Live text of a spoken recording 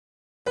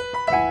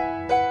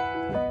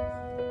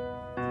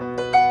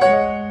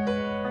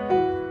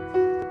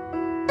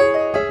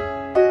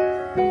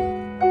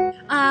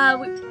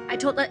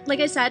like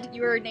I said,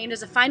 you were named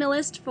as a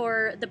finalist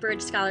for the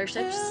Bridge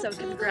Scholarships, so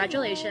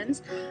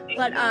congratulations.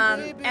 But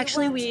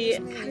actually, we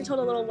kind of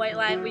told a little white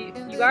lie.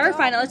 You are a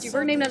finalist. You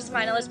were named as a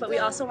finalist, but we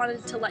also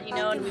wanted to let you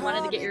know, and we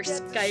wanted to get your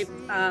Skype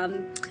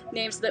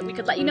name so that we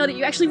could let you know that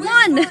you actually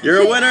won.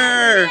 You're a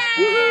winner!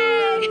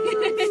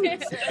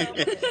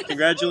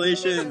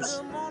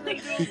 Congratulations!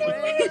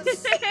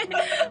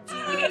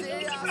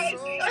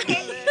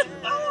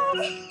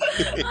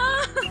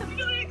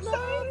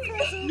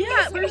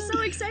 Yeah, we're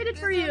so excited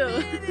for you.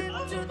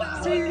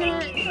 So you're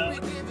gonna,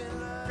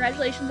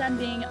 congratulations on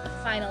being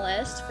a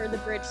finalist for the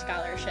Bridge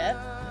Scholarship.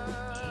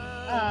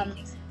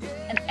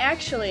 And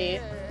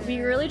actually, we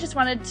really just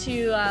wanted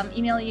to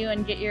email you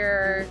and get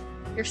your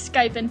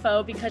Skype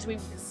info because we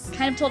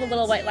kind of told a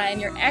little white lie,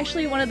 and you're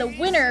actually one of the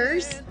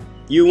winners.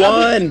 You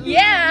won!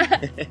 Yeah!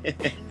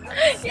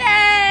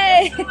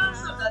 Yay!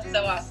 That's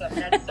so awesome.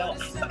 That's so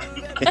awesome.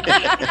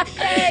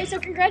 Yay! So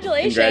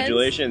congratulations.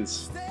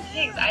 Congratulations.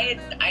 Thanks.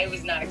 I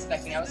was not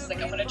expecting. I was just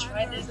like, I'm gonna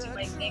try this, do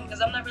my thing,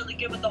 because I'm not really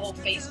good with the whole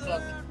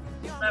Facebook.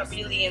 I'm not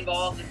really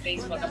involved in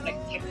Facebook. I'm like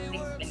texting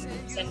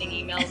and sending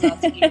emails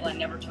out to people I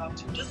never talk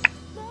to. Just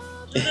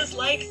do this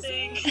like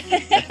thing.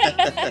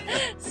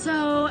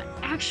 So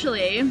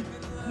actually,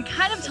 we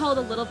kind of told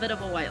a little bit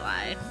of a white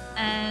lie,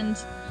 and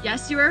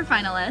yes, you were a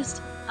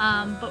finalist,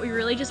 but we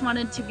really just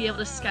wanted to be able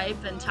to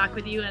Skype and talk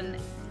with you and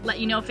let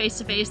you know face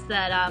to face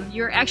that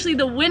you're actually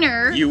the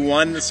winner. You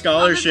won the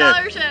scholarship. Of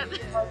the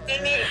scholarship.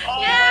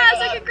 Yeah,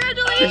 so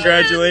congratulations.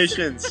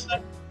 Congratulations.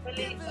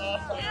 Really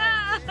awesome.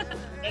 Yeah.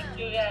 Thank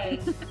you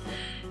guys.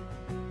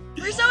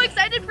 We're so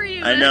excited for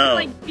you. I know.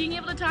 Like being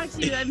able to talk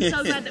to you. I'm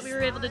so glad that we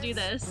were able to do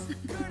this.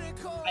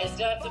 I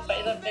still have to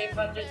pay the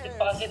 500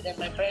 deposit, and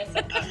my parents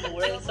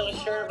weren't so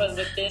sure, but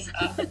with this,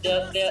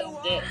 they'll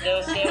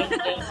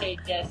say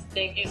yes.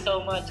 Thank you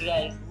so much,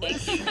 guys.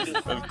 Thank you.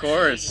 Of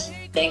course.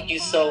 Thank you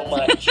so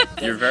much.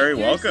 You're very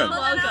welcome. So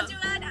welcome.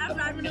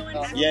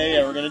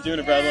 Yeah, we're gonna do an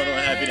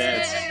Abroad101 happy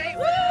dance.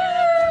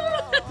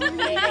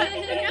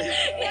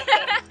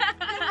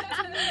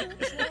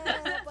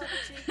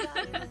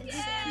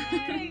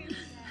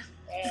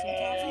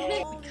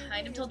 We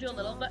kind of told you a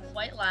little bit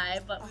white lie,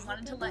 but we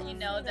wanted to let you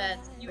know that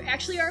you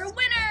actually are a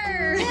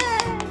winner!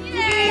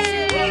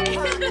 Yay!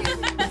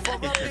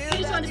 We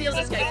just wanted to be able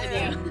to Skype with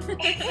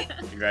you.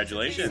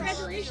 Congratulations.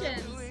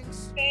 Congratulations.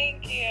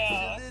 Thank you.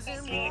 This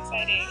is really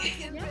exciting.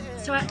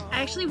 So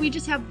actually, we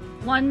just have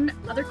one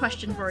other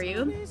question for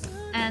you,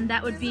 and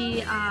that would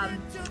be,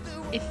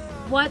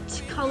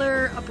 what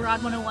color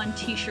Abroad101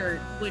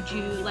 t-shirt would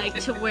you like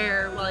to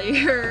wear while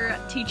you're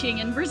teaching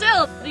in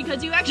Brazil?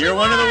 Because you actually You're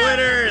won. one of the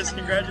winners!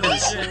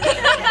 Congratulations!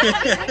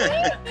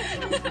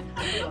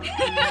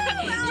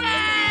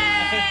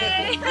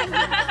 Yay!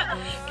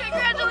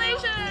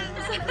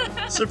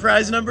 Congratulations!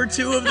 Surprise number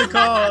 2 of the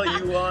call,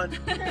 you won!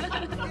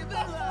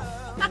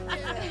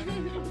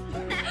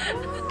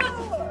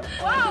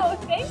 Wow,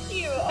 thank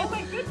you. Oh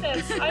my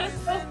goodness.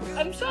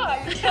 I'm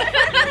shocked. Yay,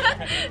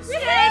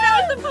 that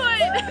was the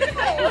point!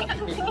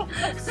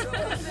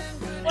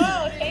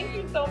 Wow, thank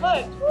you so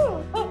much.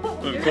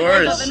 Of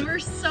course. And we're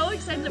so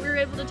excited that we were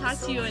able to talk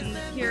to you and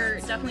hear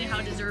definitely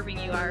how deserving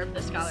you are of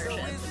the scholarship.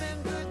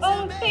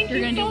 Oh, thank You're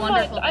you gonna do so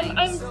much. wonderful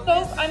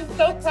I'm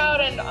so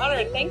proud and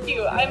honored. Thank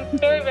you. I'm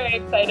very, very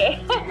excited.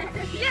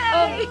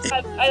 Yay!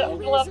 I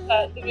love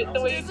that.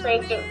 The way you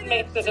phrased it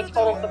makes it a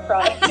total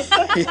surprise.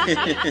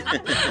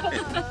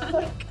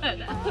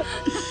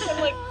 I'm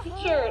like,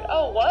 t-shirt.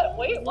 Oh, what?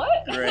 Wait,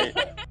 what? Right.